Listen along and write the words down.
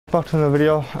Back to the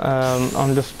video.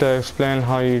 I'm just explaining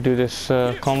how you do this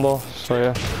combo. So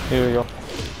yeah, here we go.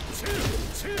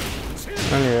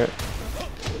 Anyway,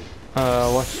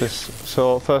 watch this.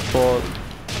 So first of all,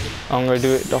 I'm gonna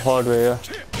do it the hard way, yeah,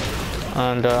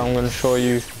 and I'm gonna show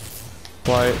you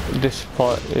why this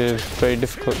part is very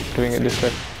difficult doing it this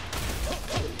way.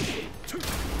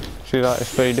 See that?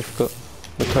 It's very difficult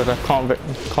because I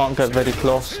can't get very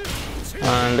close.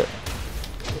 And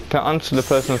to answer the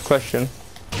person's question,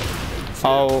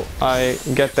 how I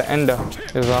get the ender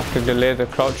is I have to delay the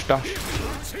crouch dash.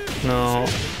 Now,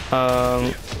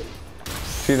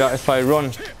 see that if I run,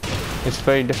 it's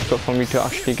very difficult for me to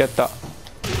actually get that.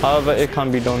 However, it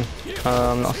can be done.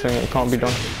 I'm not saying it can't be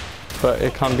done, but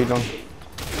it can be done.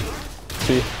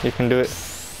 See, you can do it,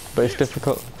 but it's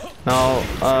difficult. Now,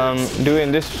 doing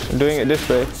it this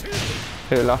way,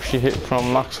 it will actually hit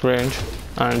from max range,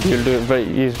 and you'll do it very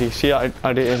easily. See, I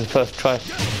did it in first try,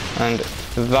 and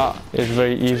that is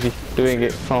very easy doing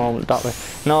it from that way.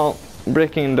 Now,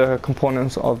 breaking the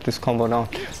components of this combo down.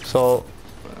 So,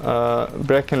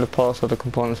 breaking the parts of the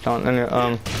components down.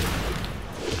 Anyway,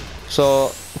 so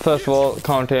first of all,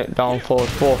 count it down forward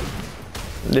 4.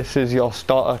 This is your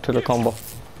starter to the combo.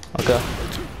 Okay.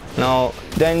 Now,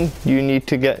 then you need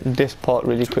to get this part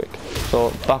really quick.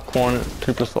 So back 1,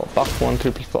 3 plus 4, back 1,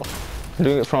 3 plus 4.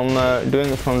 Doing it from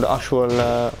the actual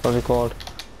what's it called?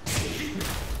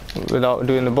 Without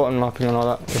doing the button mapping and all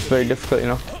that, it's very difficult, you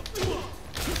know.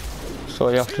 So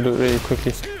you have to do it really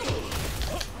quickly.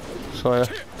 So yeah,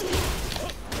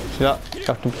 see that? You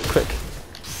have to be quick.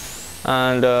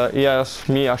 And yeah, that's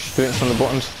me actually doing it from the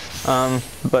buttons.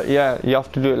 But yeah, you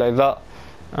have to do it like that.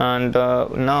 And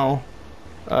now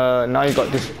you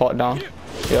got this part down.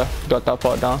 Yeah, got that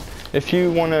part down. If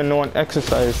you want to know an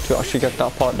exercise to actually get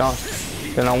that part down,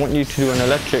 then I want you to do an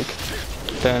electric,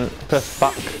 then press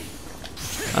back,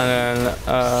 and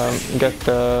then get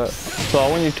the, so I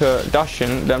want you to dash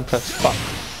in, then press back,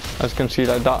 as you can see,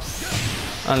 like that,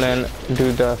 and then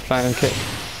do the flying kick.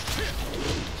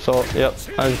 So yep,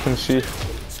 as you can see.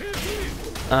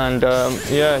 And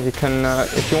yeah, you can,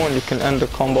 if you want, you can end the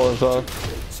combo as well,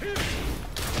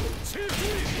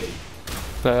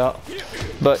 like that.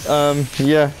 But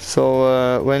yeah,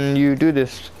 so when you do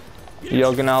this,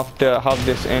 you're gonna have to have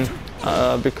this in,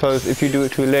 because if you do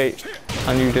it too late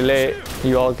and you delay it,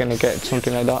 you are gonna get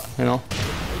something like that, you know.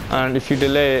 And if you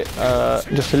delay it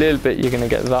just a little bit, you're gonna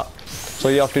get that. So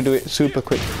you have to do it super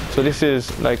quick. So this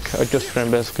is like a just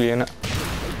frame basically, innit?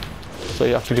 So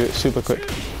you have to do it super quick.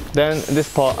 Then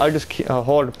this part, I just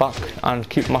hold back and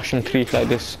keep mashing 3 like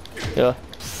this, yeah.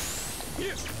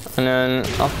 And then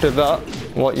after that,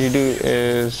 what you do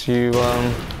is you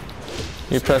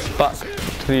press back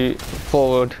 3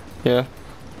 forward, yeah,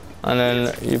 and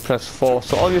then you press 4.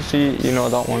 So obviously you know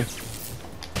that one.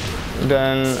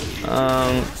 Then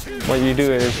what you do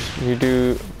is you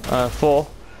do 4,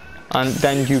 and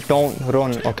then you don't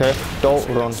run, okay? Don't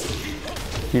run.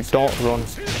 You don't run.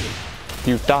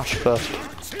 You dash first.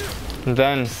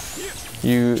 Then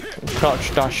you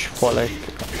crouch dash for like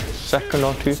a second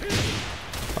or 2.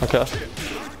 Okay,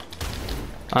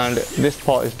 and this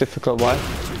part is difficult. Why?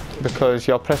 Because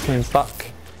you're pressing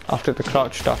back after the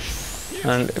crouch dash,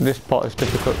 and this part is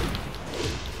difficult.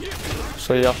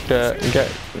 So you have to get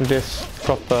this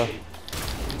proper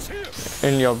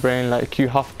in your brain, like you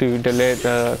have to delay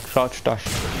the crouch dash.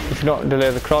 If you don't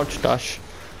delay the crouch dash,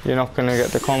 you're not gonna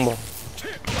get the combo.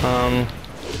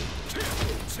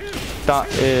 That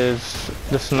is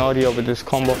the scenario with this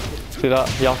combo. See that?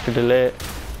 You have to delay it.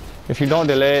 If you don't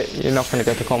delay it, you're not going to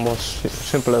get the combo.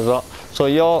 Simple as that. So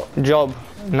your job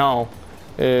now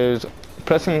is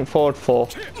pressing forward 4,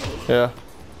 yeah,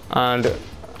 and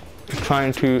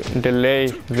trying to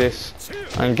delay this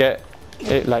and get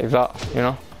it like that, you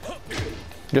know,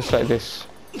 just like this,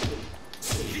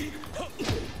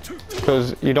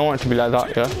 because you don't want it to be like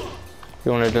that, yeah.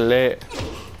 You want to delay it,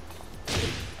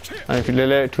 and if you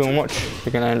delay it too much,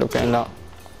 you're going to end up getting that.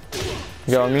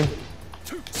 You get what I mean?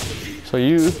 So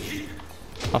you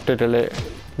have to delay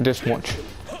this much.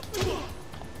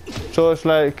 So it's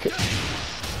like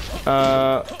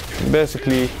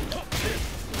basically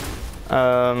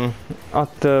at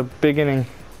the beginning,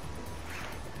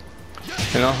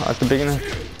 you know, at the beginning,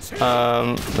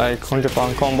 like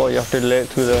 100-pound combo, you have to delay it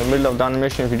to the middle of the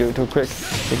animation. If you do it too quick,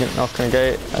 you're not gonna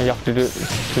get it, and you have to do it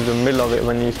to the middle of it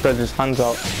when he spreads his hands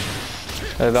out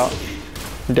like that.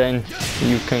 Then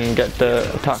you can get the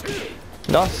attack.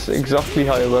 That's exactly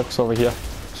how it works over here.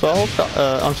 So I hope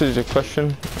that answers your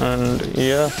question, and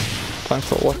yeah, thanks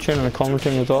for watching and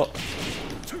commenting as well.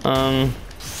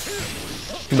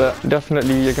 But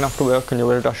definitely you're gonna have to work on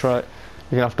your air dash right.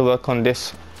 You're gonna have to work on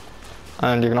this,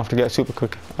 and you're gonna have to get super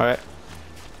quick. All right.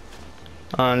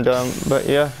 And but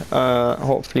yeah,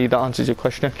 hopefully that answers your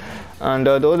question. And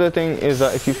the other thing is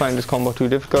that if you find this combo too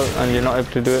difficult and you're not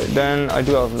able to do it, then I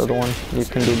do have another one. You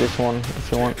can do this one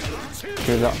if you want.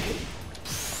 Do that.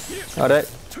 Alright,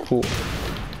 cool.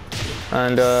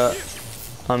 And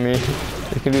I mean,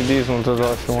 you can do these ones as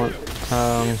well if you want.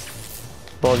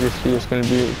 But obviously it's going to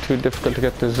be too difficult to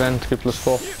get the Zen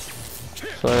 3+4.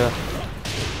 So yeah.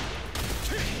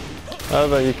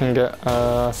 However, you can get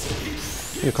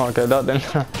you can't get that then.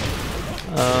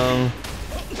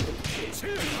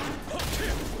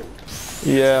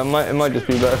 Yeah, it might just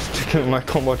be better sticking with my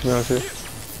combo, to be honest with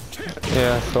you.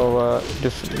 Yeah, so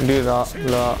just do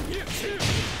that.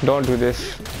 Don't do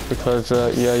this because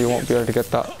yeah, you won't be able to get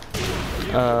that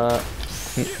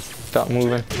that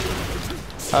moving.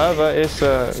 However, it's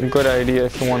a good idea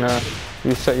if you want to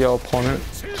reset your opponent.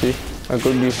 See, a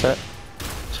good reset.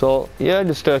 So yeah,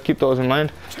 just keep those in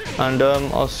mind, and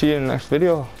I'll see you in the next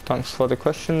video. Thanks for the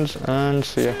questions, and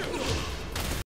see ya.